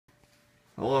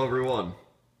Hello everyone.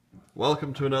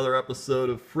 Welcome to another episode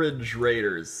of Fridge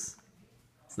Raiders.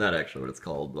 It's not actually what it's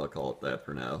called, but I'll call it that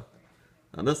for now.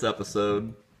 On this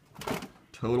episode,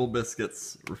 Total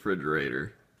Biscuit's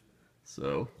refrigerator.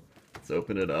 So, let's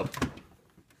open it up.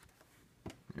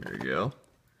 There you go.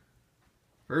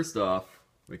 First off,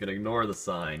 we can ignore the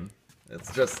sign.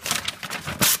 It's just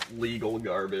legal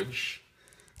garbage.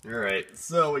 Alright,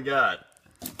 so we got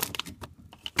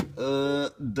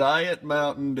Diet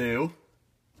Mountain Dew.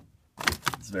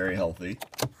 It's very healthy.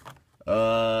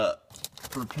 Propel,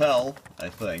 I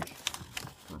think.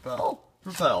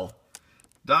 Propel.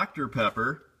 Dr.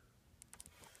 Pepper.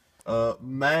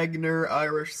 Magner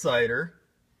Irish Cider.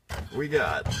 We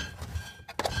got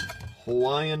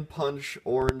Hawaiian Punch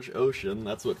Orange Ocean.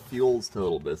 That's what fuels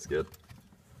Total Biscuit.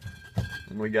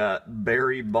 And we got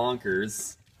Berry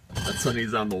Bonkers. That's when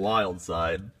he's on the wild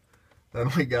side. Then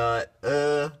we got,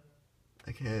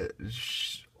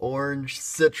 Orange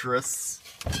Citrus.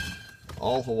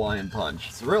 All Hawaiian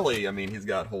Punch. So really, I mean, he's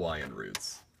got Hawaiian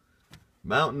roots.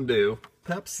 Mountain Dew.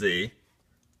 Pepsi.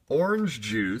 Orange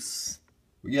Juice.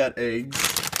 We got eggs.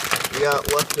 We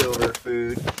got leftover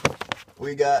food.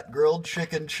 We got grilled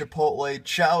chicken chipotle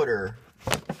chowder.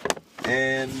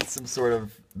 And some sort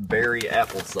of berry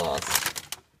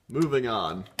applesauce. Moving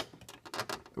on.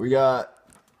 We got,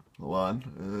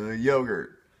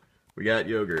 yogurt. We got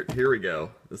yogurt. Here we go.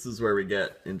 This is where we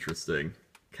get interesting.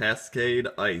 Cascade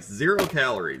Ice. 0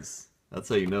 calories. That's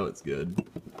how you know it's good.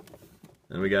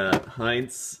 And we got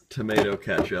Heinz tomato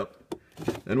ketchup.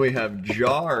 Then we have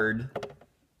jarred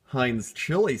Heinz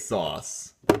chili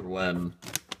sauce. For when,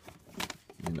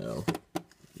 I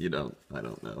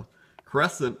don't know.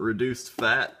 Crescent reduced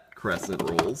fat crescent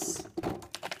rolls.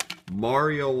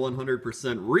 Mario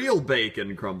 100% real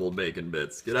bacon crumbled bacon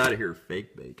bits. Get out of here,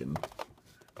 fake bacon.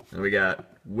 And we got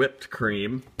whipped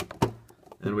cream.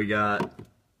 And we got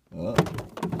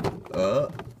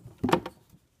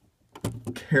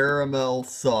caramel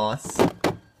sauce.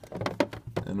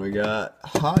 And we got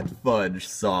hot fudge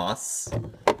sauce.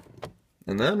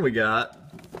 And then we got,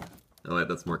 oh wait,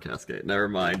 that's more Cascade. Never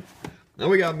mind. Then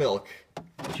we got milk.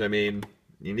 Which, I mean,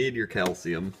 you need your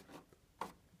calcium.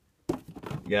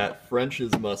 You got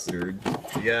French's mustard.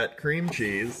 You got cream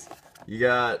cheese. You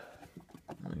got,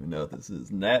 I don't even know what this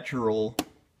is. Natural,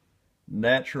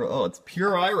 oh, it's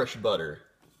pure Irish butter.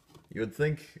 You would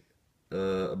think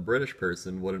a British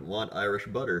person wouldn't want Irish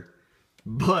butter.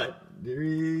 But, there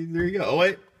you go. Oh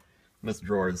wait, missed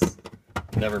drawers.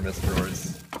 Never miss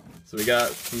drawers. So we got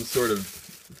some sort of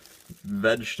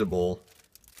vegetable.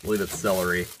 I believe it's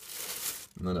celery.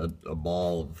 And then a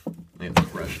ball of, I think it's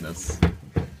freshness.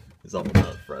 He's all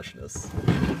about freshness.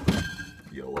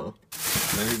 YOLO.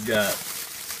 And then he's got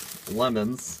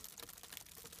lemons.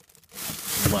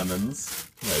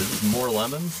 Yeah, is this more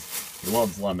lemons? He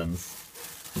loves lemons.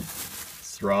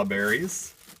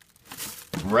 Strawberries.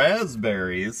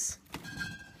 Raspberries.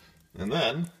 And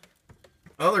then,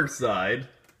 other side,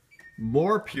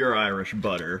 more pure Irish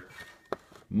butter.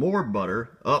 More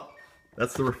butter. Oh,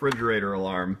 that's the refrigerator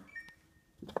alarm.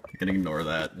 You can ignore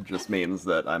that. It just means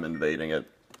that I'm invading it.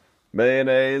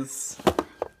 Mayonnaise,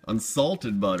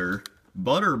 unsalted butter,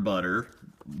 butter,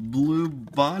 blue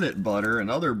bonnet butter,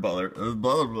 and other butter,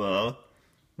 blah, blah.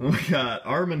 We got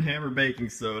Arm & Hammer baking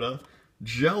soda,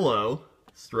 Jell-O,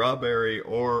 strawberry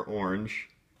or orange.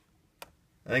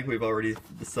 I think we've already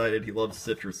decided he loves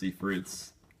citrusy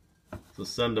fruits, so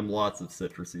send him lots of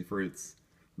citrusy fruits.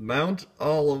 Mount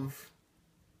Olive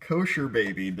kosher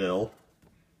baby dill,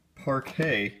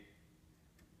 Parquet,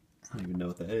 I don't even know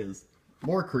what that is.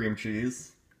 More cream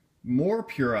cheese. More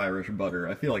pure Irish butter.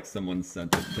 I feel like someone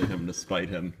sent it to him to spite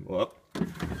him. Whoop.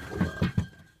 Hold on.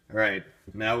 Alright,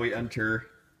 now we enter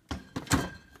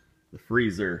the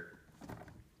freezer.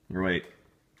 Or wait.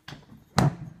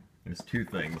 There's two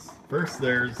things. First,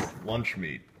 there's lunch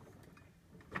meat.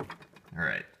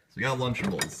 Alright, so we got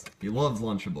Lunchables. He loves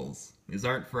Lunchables. These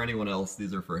aren't for anyone else,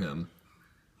 these are for him.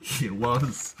 He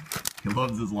loves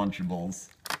his Lunchables.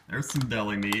 There's some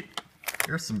deli meat.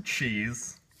 Here's some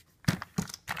cheese,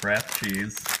 Kraft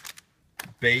cheese,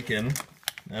 bacon,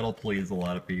 that'll please a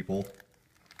lot of people.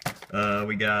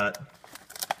 We got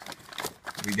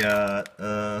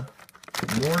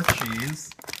more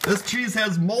cheese. This cheese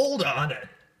has mold on it!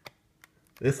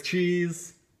 This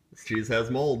cheese has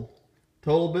mold.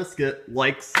 Total Biscuit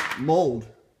likes mold.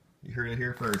 You heard it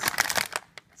here first.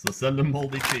 So send him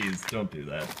moldy cheese, don't do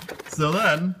that. So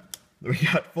then, we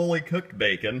got fully cooked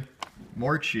bacon,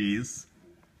 more cheese,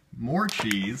 more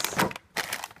cheese,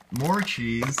 more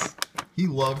cheese. He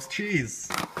loves cheese.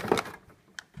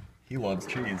 He loves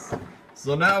cheese.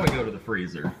 So now we go to the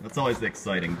freezer. That's always the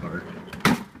exciting part.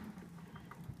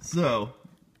 So,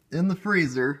 in the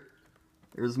freezer,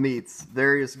 there's meats,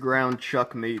 various ground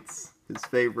chuck meats, his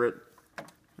favorite,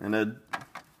 and it's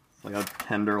like a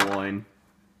tenderloin.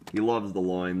 He loves the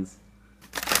loins.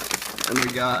 And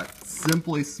we got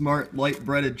Simply Smart light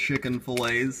breaded chicken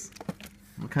fillets.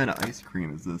 What kind of ice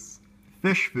cream is this?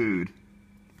 Fish food.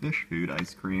 Fish food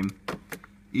ice cream.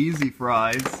 Easy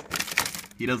fries.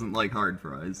 He doesn't like hard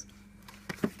fries.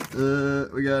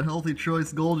 We got Healthy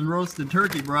Choice golden roasted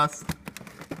turkey breast.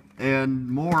 And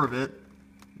more of it.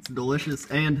 It's delicious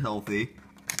and healthy.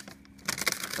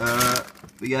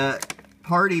 We got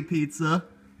party pizza.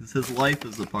 This is his life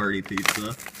as a party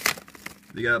pizza.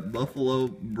 We got buffalo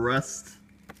breast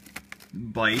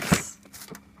bites.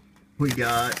 We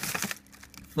got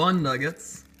fun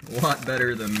nuggets. A lot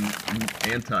better than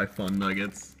anti-fun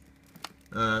nuggets.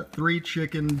 3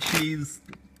 chicken cheese,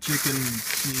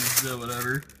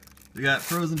 whatever. We got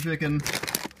frozen chicken.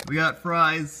 We got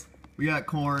fries. We got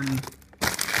corn.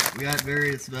 We got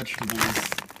various vegetables.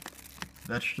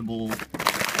 Vegetables.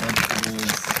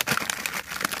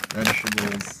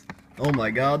 Oh my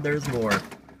god, there's more.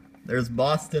 There's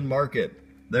Boston Market.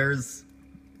 There's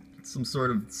some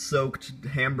sort of soaked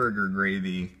hamburger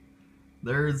gravy.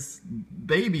 There's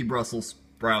baby Brussels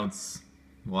sprouts.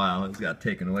 Wow, those got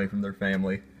taken away from their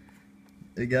family.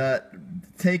 We got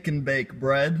take and bake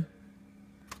bread.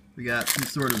 We got some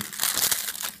sort of,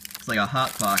 it's like a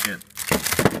Hot Pocket.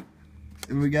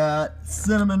 And we got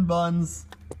cinnamon buns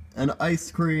and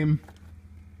ice cream.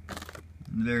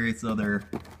 And various other,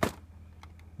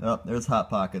 oh, there's Hot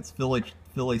Pockets.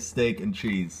 Philly steak and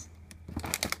cheese.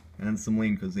 And some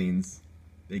lean cuisines.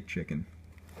 Baked chicken.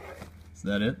 Is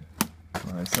that it?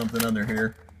 Oh, there's something under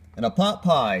here. And a pot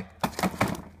pie.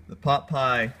 The pot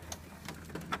pie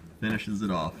finishes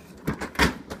it off.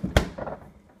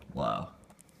 Wow.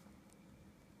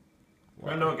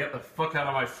 Brendo, get the fuck out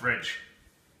of my fridge.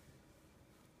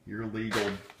 Your legal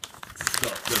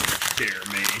stuff doesn't scare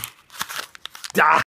me. Die!